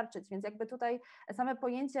będzie dostarczyć, więc jakby tutaj same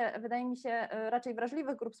pojęcie, wydaje mi się, raczej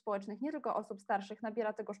wrażliwych grup społecznych, nie tylko osób starszych,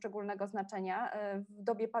 nabiera tego szczególnego znaczenia w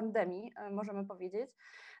dobie pandemii, możemy powiedzieć.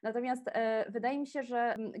 Natomiast wydaje mi się,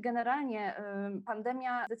 że generalnie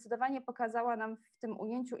pandemia zdecydowanie pokazała nam w tym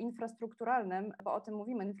ujęciu infrastrukturalnym, bo o tym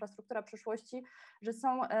mówimy, infrastruktura przyszłości, że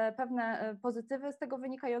są pewne pozytywy z tego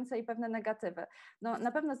wynikające i pewne negatywy. No,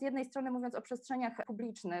 na pewno z jednej strony, mówiąc o przestrzeniach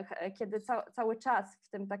publicznych, kiedy cały czas w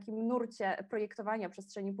tym takim nurcie projektowania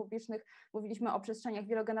przestrzeni publicznych mówiliśmy o przestrzeniach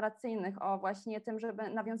wielogeneracyjnych, o właśnie tym, żeby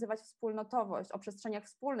nawiązywać wspólnotowość, o przestrzeniach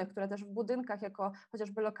wspólnych, które też w budynkach jako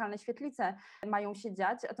chociażby lokalne świetlice mają się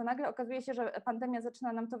dziać, to nagle okazuje się, że pandemia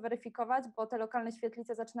zaczyna nam to weryfikować, bo te lokalne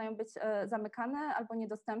świetlice zaczynają być zamykane albo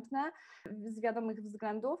niedostępne z wiadomych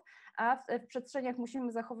względów, a w przestrzeniach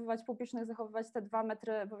musimy publicznych zachowywać te 2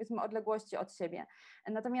 metry, powiedzmy, odległości od siebie.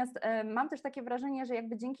 Natomiast mam też takie wrażenie, że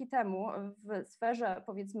jakby dzięki temu w sferze,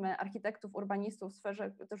 powiedzmy, architektów, urbanistów, w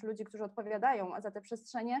sferze też ludzi, którzy odpowiadają za te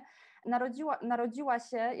przestrzenie, narodziła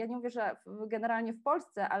się, ja nie mówię, że generalnie w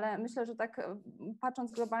Polsce, ale myślę, że tak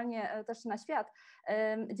patrząc globalnie też na świat,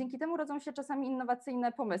 dzięki temu rodzą się czasami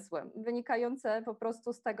innowacyjne pomysły, wynikające po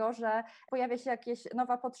prostu z tego, że pojawia się jakaś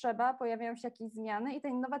nowa potrzeba, pojawiają się jakieś zmiany i te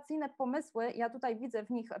innowacyjne pomysły, ja tutaj widzę w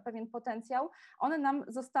nich pewien potencjał, one nam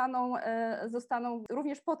zostaną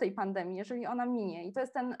również po tej pandemii, jeżeli ona minie i to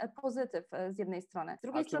jest ten pozytyw z jednej strony. Z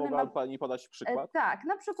drugiej strony mogła Pani podać przykład? Tak,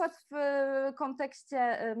 na przykład w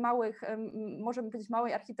kontekście możemy powiedzieć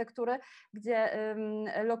małej architektury, gdzie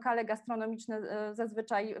lokale gastronomiczne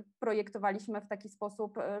zazwyczaj projektowaliśmy w taki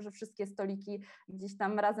sposób, że wszystkie stoliki gdzieś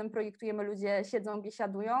tam razem projektujemy, ludzie siedzą,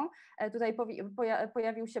 biesiadują. Tutaj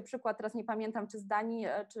pojawił się przykład, teraz nie pamiętam, czy z Danii,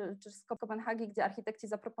 czy z Kopenhagi, gdzie architekci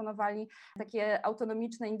zaproponowali takie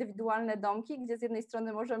autonomiczne, indywidualne domki, gdzie z jednej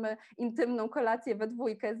strony możemy intymną kolację we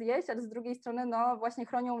dwójkę zjeść, ale z drugiej strony no właśnie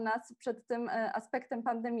chronią nas przed tym aspektem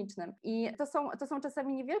pandemicznym. I to są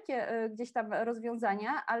czasami niewielkie gdzieś tam rozwiązania,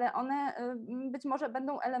 ale one być może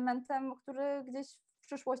będą elementem, który gdzieś w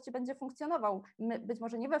przyszłości będzie funkcjonował. Być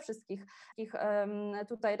może nie we wszystkich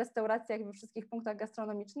tutaj restauracjach, we wszystkich punktach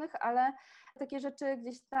gastronomicznych, ale takie rzeczy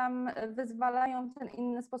gdzieś tam wyzwalają ten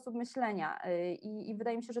inny sposób myślenia i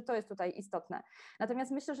wydaje mi się, że to jest tutaj istotne.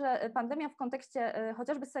 Natomiast myślę, że pandemia w kontekście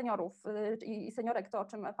chociażby seniorów i seniorek, to o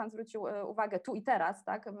czym Pan zwrócił uwagę tu i teraz,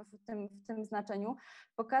 tak, w tym znaczeniu,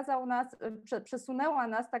 przesunęła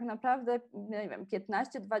nas tak naprawdę, nie wiem,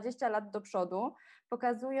 15-20 lat do przodu,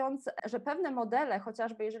 pokazując, że pewne modele,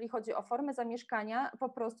 chociażby jeżeli chodzi o formę zamieszkania, po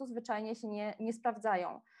prostu zwyczajnie się nie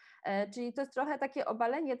sprawdzają. Czyli to jest trochę takie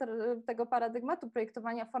obalenie tego paradygmatu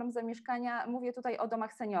projektowania form zamieszkania. Mówię tutaj o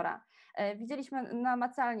domach seniora. Widzieliśmy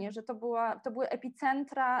namacalnie, że to były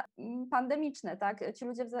epicentra pandemiczne, tak? Ci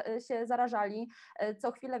ludzie się zarażali.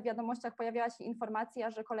 Co chwilę w wiadomościach pojawiała się informacja,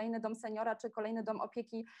 że kolejny dom seniora czy kolejny dom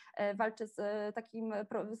opieki walczy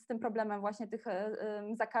z tym problemem właśnie tych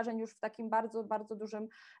zakażeń już w takim bardzo, bardzo dużym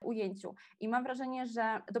ujęciu. I mam wrażenie,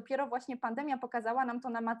 że dopiero właśnie pandemia pokazała nam to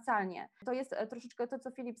namacalnie. To jest troszeczkę to,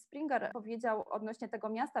 co Filip Springer powiedział odnośnie tego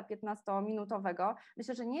miasta 15-minutowego.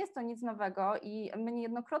 Myślę, że nie jest to nic nowego i my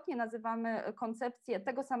niejednokrotnie nazywamy koncepcję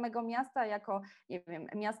tego samego miasta jako, nie wiem,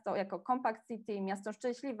 miasto jako compact city, miasto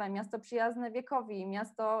szczęśliwe, miasto przyjazne wiekowi,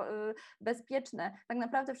 miasto bezpieczne. Tak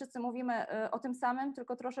naprawdę wszyscy mówimy o tym samym,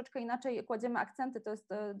 tylko troszeczkę inaczej kładziemy akcenty.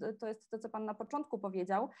 To jest to, co Pan na początku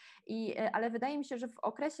powiedział. Ale wydaje mi się, że w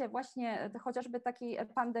okresie właśnie chociażby takiej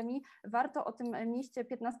pandemii warto o tym mieście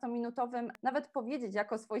 15-minutowym nawet powiedzieć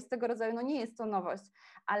jako swoistego rodzaju, no nie jest to nowość,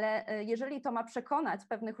 ale jeżeli to ma przekonać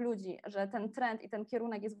pewnych ludzi, że ten trend i ten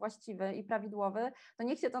kierunek jest właściwy i prawidłowy, to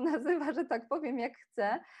niech się to nazywa, że tak powiem, jak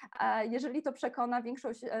chce, a jeżeli to przekona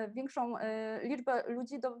większą liczbę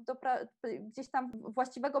ludzi do gdzieś tam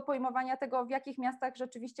właściwego pojmowania tego, w jakich miastach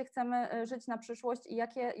rzeczywiście chcemy żyć na przyszłość i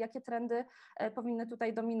jakie trendy powinny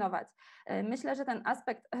tutaj dominować. Myślę, że ten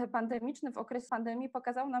aspekt pandemiczny w okresie pandemii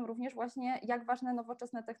pokazał nam również właśnie, jak ważne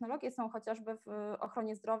nowoczesne technologie są chociażby w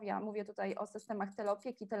ochronie zdrowia. Mówię tutaj o systemach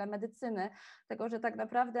teleopieki, telemedycyny, tego, że tak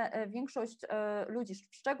naprawdę większość ludzi,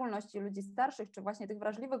 w szczególności ludzi starszych, czy właśnie tych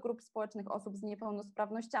wrażliwych grup społecznych, osób z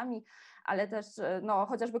niepełnosprawnościami, ale też no,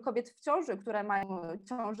 chociażby kobiet w ciąży, które mają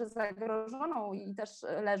ciążę zagrożoną i też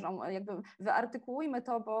leżą. Jakby wyartykułujmy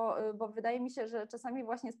to, bo wydaje mi się, że czasami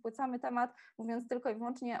właśnie spłycamy temat, mówiąc tylko i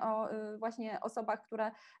wyłącznie o właśnie osobach,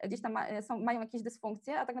 które gdzieś tam mają jakieś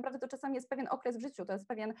dysfunkcje, a tak naprawdę to czasami jest pewien okres w życiu, to jest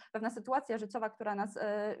pewna sytuacja życiowa, która nas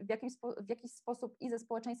w jakiś sposób i ze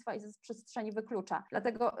społeczeństwa, i ze przestrzeni wyklucza.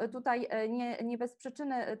 Dlatego tutaj nie bez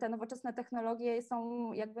przyczyny te nowoczesne technologie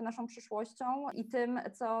są jakby naszą przyszłością i tym,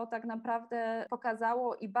 co tak naprawdę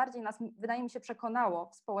pokazało i bardziej nas, wydaje mi się, przekonało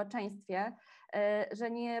w społeczeństwie,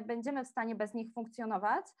 że nie będziemy w stanie bez nich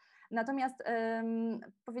funkcjonować. Natomiast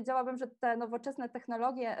powiedziałabym, że te nowoczesne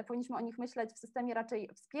technologie, powinniśmy o nich myśleć w systemie raczej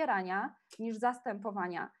wspierania niż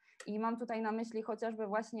zastępowania. I mam tutaj na myśli chociażby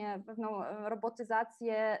właśnie pewną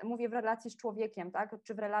robotyzację, mówię w relacji z człowiekiem, tak?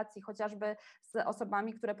 Czy w relacji chociażby z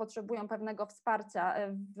osobami, które potrzebują pewnego wsparcia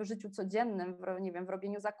w życiu codziennym, nie wiem, w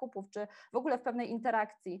robieniu zakupów, czy w ogóle w pewnej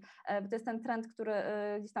interakcji. To jest ten trend, który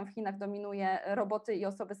gdzieś tam w Chinach dominuje, roboty i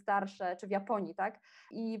osoby starsze, czy w Japonii, tak?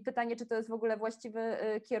 I pytanie, czy to jest w ogóle właściwy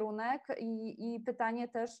kierunek i pytanie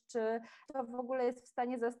też, czy to w ogóle jest w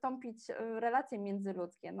stanie zastąpić relacje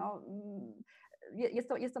międzyludzkie. No,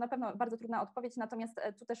 jest to na pewno bardzo trudna odpowiedź, natomiast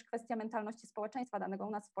tu też kwestia mentalności społeczeństwa danego u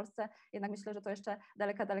nas w Polsce, jednak myślę, że to jeszcze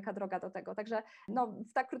daleka droga do tego. Także no,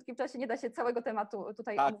 w tak krótkim czasie nie da się całego tematu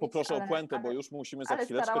tutaj omówić. Poproszę o puentę, bo już musimy za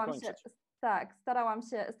chwileczkę kończyć.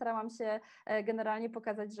 Starałam się generalnie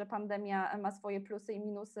pokazać, że pandemia ma swoje plusy i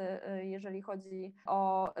minusy, jeżeli chodzi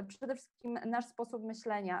o przede wszystkim nasz sposób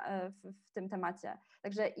myślenia w tym temacie.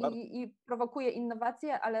 Także i prowokuje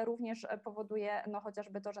innowacje, ale również powoduje no,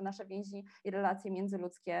 chociażby to, że nasze więzi i relacje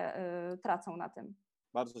międzyludzkie tracą na tym.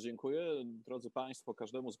 Bardzo dziękuję. Drodzy Państwo,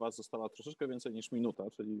 każdemu z Was została troszeczkę więcej niż minuta,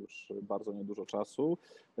 czyli już bardzo niedużo czasu.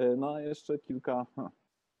 No a jeszcze kilka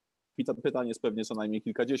pytań jest pewnie co najmniej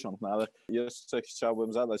kilkadziesiąt, no ale jeszcze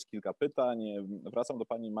chciałbym zadać kilka pytań. Wracam do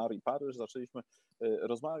pani Marii Paryż. Zaczęliśmy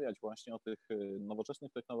rozmawiać właśnie o tych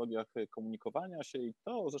nowoczesnych technologiach komunikowania się i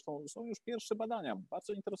to zresztą są już pierwsze badania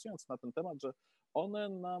bardzo interesujące na ten temat, że one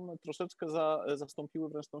nam troszeczkę zastąpiły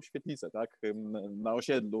wręcz tą świetlicę, tak, na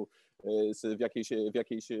osiedlu, w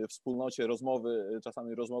jakiejś wspólnocie,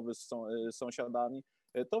 czasami rozmowy z sąsiadami.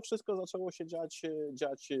 To wszystko zaczęło się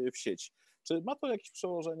dziać w sieci. Czy ma to jakieś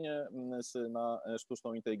przełożenie na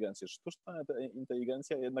sztuczną inteligencję? Sztuczna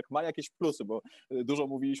inteligencja jednak ma jakieś plusy, bo dużo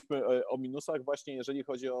mówiliśmy o minusach właśnie, jeżeli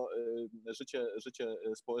chodzi o życie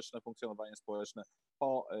społeczne, funkcjonowanie społeczne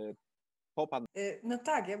po pandemii. No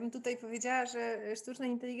tak, ja bym tutaj powiedziała, że sztuczna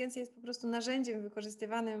inteligencja jest po prostu narzędziem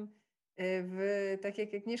wykorzystywanym tak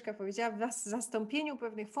jak Agnieszka powiedziała, w zastąpieniu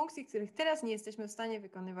pewnych funkcji, których teraz nie jesteśmy w stanie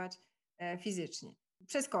wykonywać fizycznie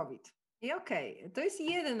przez COVID. I okej, to jest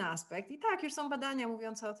jeden aspekt. I tak, już są badania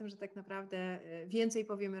mówiące o tym, że tak naprawdę więcej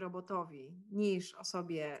powiemy robotowi niż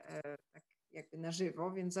osobie tak jakby na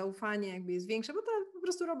żywo, więc zaufanie jakby jest większe, bo to po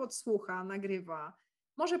prostu robot słucha, nagrywa,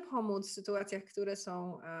 może pomóc w sytuacjach, które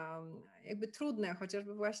są jakby trudne,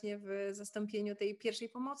 chociażby właśnie w zastąpieniu tej pierwszej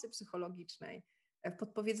pomocy psychologicznej. w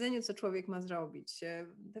podpowiedzeniu, co człowiek ma zrobić.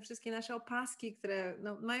 Te wszystkie nasze opaski, które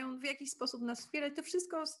mają w jakiś sposób nas wspierać, to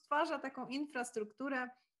wszystko stwarza taką infrastrukturę,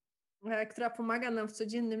 która pomaga nam w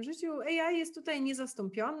codziennym życiu. AI jest tutaj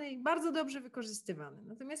niezastąpiony i bardzo dobrze wykorzystywany.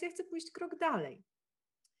 Natomiast ja chcę pójść krok dalej,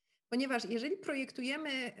 ponieważ jeżeli projektujemy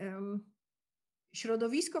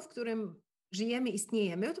środowisko, w którym żyjemy,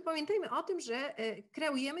 istniejemy, to pamiętajmy o tym, że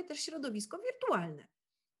kreujemy też środowisko wirtualne.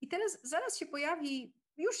 I teraz zaraz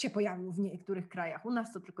już się pojawił w niektórych krajach, u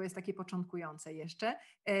nas to tylko jest takie początkujące jeszcze,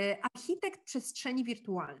 architekt przestrzeni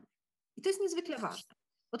wirtualnych. I to jest niezwykle ważne,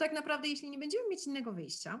 bo tak naprawdę jeśli nie będziemy mieć innego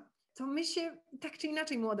wyjścia, to my się, tak czy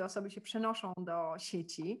inaczej młode osoby się przenoszą do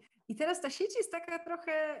sieci i teraz ta sieć jest taka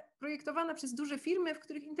trochę projektowana przez duże firmy, w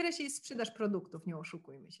których interesie jest sprzedaż produktów, nie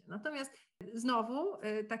oszukujmy się. Natomiast znowu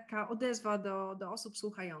taka odezwa do osób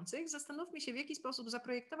słuchających, zastanówmy się, w jaki sposób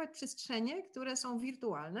zaprojektować przestrzenie, które są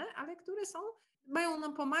wirtualne, ale które mają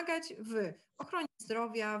nam pomagać w ochronie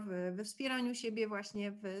zdrowia, we wspieraniu siebie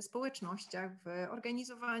właśnie w społecznościach, w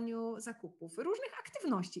organizowaniu zakupów, różnych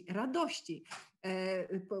aktywności, radości,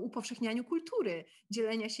 upowszechnianiu kultury,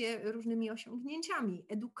 dzielenia się różnymi osiągnięciami,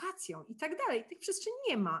 edukacją i tak dalej. Tych przestrzeni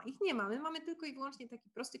ich nie ma. My mamy tylko i wyłącznie taki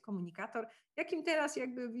prosty komunikator, jakim teraz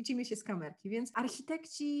jakby widzimy się z kamerki. Więc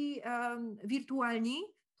architekci wirtualni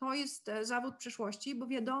to jest zawód przyszłości, bo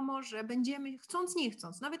wiadomo, że będziemy, chcąc nie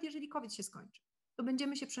chcąc, nawet jeżeli COVID się skończy, to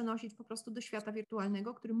będziemy się przenosić po prostu do świata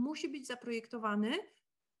wirtualnego, który musi być zaprojektowany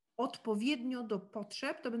odpowiednio do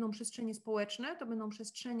potrzeb. To będą przestrzenie społeczne, to będą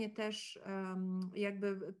przestrzenie też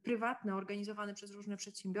jakby prywatne, organizowane przez różne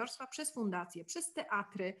przedsiębiorstwa, przez fundacje, przez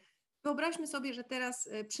teatry. Wyobraźmy sobie, że teraz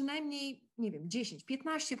przynajmniej,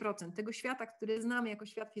 10-15% tego świata, który znamy jako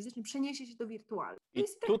świat fizyczny, przeniesie się do wirtualnego.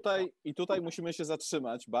 I tutaj musimy się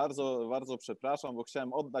zatrzymać. Bardzo, bardzo przepraszam, bo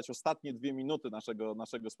chciałem oddać ostatnie 2 minuty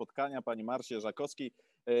naszego spotkania pani Marcie Żakowskiej.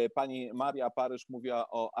 Pani Maria Parysz mówiła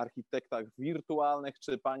o architektach wirtualnych.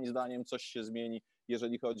 Czy pani zdaniem coś się zmieni,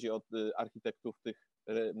 jeżeli chodzi o architektów tych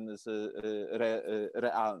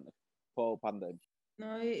realnych po pandemii?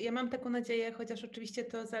 No, ja mam taką nadzieję, chociaż oczywiście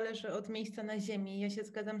to zależy od miejsca na ziemi. Ja się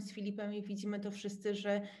zgadzam z Filipem i widzimy to wszyscy,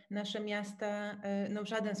 że nasze miasta w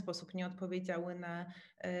żaden sposób nie odpowiedziały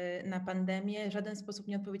na pandemię, w żaden sposób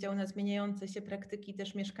nie odpowiedziały na zmieniające się praktyki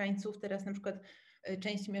też mieszkańców. Teraz na przykład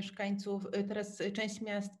część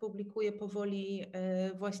miast publikuje powoli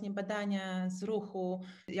właśnie badania z ruchu,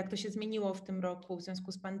 jak to się zmieniło w tym roku w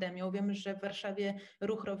związku z pandemią. Wiemy, że w Warszawie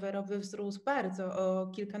ruch rowerowy wzrósł bardzo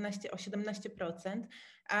o 17%,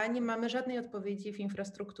 a nie mamy żadnej odpowiedzi w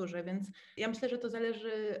infrastrukturze, więc ja myślę, że to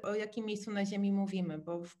zależy, o jakim miejscu na ziemi mówimy,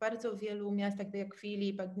 bo w bardzo wielu miastach, tak jak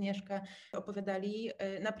Filip, Agnieszka opowiadali,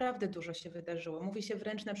 naprawdę dużo się wydarzyło. Mówi się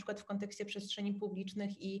wręcz na przykład w kontekście przestrzeni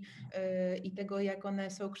publicznych i tego, jak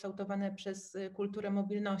one są kształtowane przez kulturę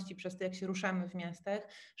mobilności, przez to, jak się ruszamy w miastach,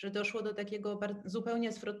 że doszło do takiego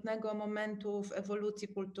zupełnie zwrotnego momentu w ewolucji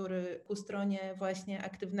kultury ku stronie właśnie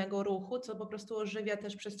aktywnego ruchu, co po prostu ożywia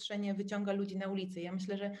też przestrzenie, wyciąga ludzi na ulicę. Ja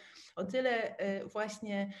myślę, że o tyle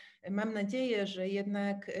właśnie mam nadzieję, że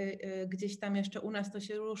jednak gdzieś tam jeszcze u nas to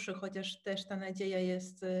się ruszy, chociaż też ta nadzieja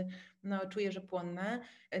jest, czuję, że płonna,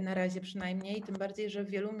 na razie przynajmniej, tym bardziej, że w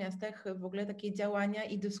wielu miastach w ogóle takie działania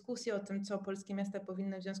i dyskusje o tym, co polskie miasta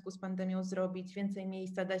powinny w związku z pandemią zrobić, więcej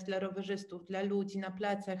miejsca dać dla rowerzystów, dla ludzi na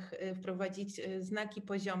placach, wprowadzić znaki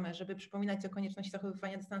poziome, żeby przypominać o konieczności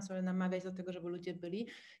zachowywania dystansu, ale namawiać do tego, żeby ludzie byli,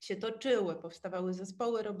 się toczyły, powstawały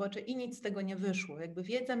zespoły robocze i nic z tego nie wyszło. Jakby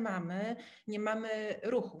wiedzę mamy, nie mamy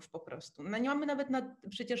ruchów po prostu. Nie mamy nawet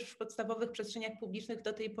przecież w podstawowych przestrzeniach publicznych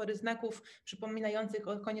do tej pory znaków przypominających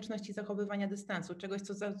o konieczności zachowywania dystansu, czegoś,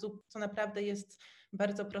 co naprawdę jest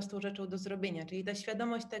bardzo prostą rzeczą do zrobienia, czyli ta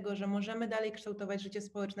świadomość tego, że możemy dalej kształtować życie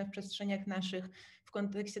społeczne w przestrzeniach naszych w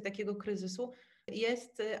kontekście takiego kryzysu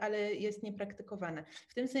jest, ale jest niepraktykowane.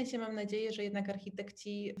 W tym sensie mam nadzieję, że jednak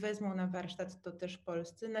architekci wezmą na warsztat to też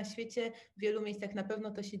polscy. Na świecie w wielu miejscach na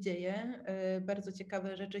pewno to się dzieje, bardzo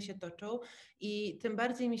ciekawe rzeczy się toczą i tym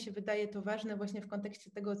bardziej mi się wydaje to ważne właśnie w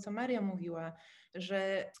kontekście tego, co Maria mówiła,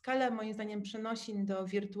 że skala moim zdaniem przenosin do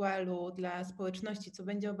wirtualu dla społeczności, co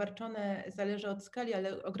będzie obarczone, zależy od skali,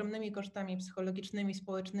 ale ogromnymi kosztami psychologicznymi,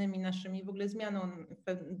 społecznymi, naszymi w ogóle zmianą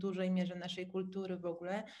w dużej mierze naszej kultury w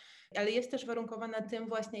ogóle, ale jest też warunkowana tym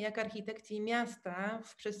właśnie, jak architekci miasta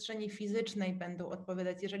w przestrzeni fizycznej będą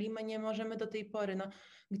odpowiadać. Jeżeli my nie możemy do tej pory,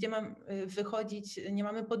 gdzie mam wychodzić, nie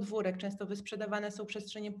mamy podwórek, często wysprzedawane są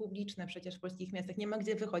przestrzenie publiczne przecież w polskich miastach, nie ma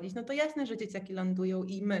gdzie wychodzić, to jasne, że dzieciaki lądują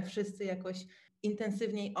i my wszyscy jakoś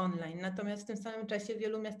intensywniej online. Natomiast w tym samym czasie w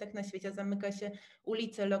wielu miastach na świecie zamyka się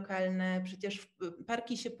ulice lokalne, przecież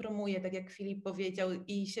parki się promuje, tak jak Filip powiedział,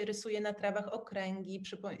 i się rysuje na trawach okręgi,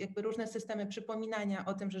 jakby różne systemy przypominania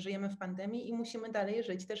o tym, że żyjemy w pandemii i musimy dalej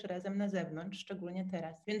żyć też razem na zewnątrz, szczególnie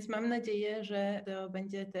teraz. Więc mam nadzieję, że to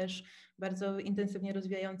będzie też bardzo intensywnie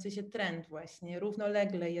rozwijający się trend właśnie,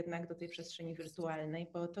 równolegle jednak do tej przestrzeni wirtualnej,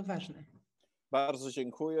 bo to ważne. Bardzo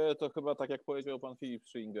dziękuję. To chyba tak jak powiedział pan Filip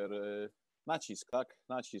Springer, nacisk, tak?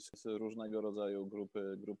 Nacisk, różnego rodzaju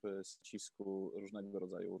grupy ścisku, różnego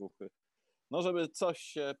rodzaju ruchy. No, żeby coś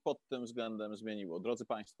się pod tym względem zmieniło. Drodzy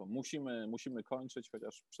Państwo, musimy kończyć,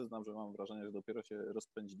 chociaż przyznam, że mam wrażenie, że dopiero się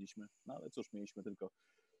rozpędziliśmy, no ale cóż, mieliśmy tylko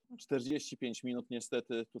 45 minut.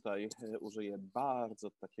 Niestety tutaj użyję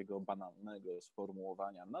bardzo takiego banalnego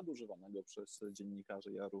sformułowania, nadużywanego przez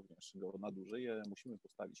dziennikarzy. Ja również go nadużyję. Musimy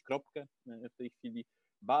postawić kropkę w tej chwili.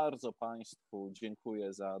 Bardzo Państwu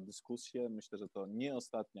dziękuję za dyskusję. Myślę, że to nie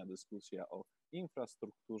ostatnia dyskusja o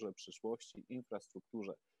infrastrukturze przyszłości,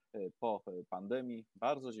 infrastrukturze po pandemii.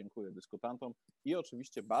 Bardzo dziękuję dyskutantom i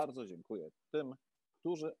oczywiście bardzo dziękuję tym,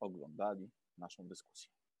 którzy oglądali naszą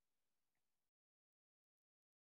dyskusję.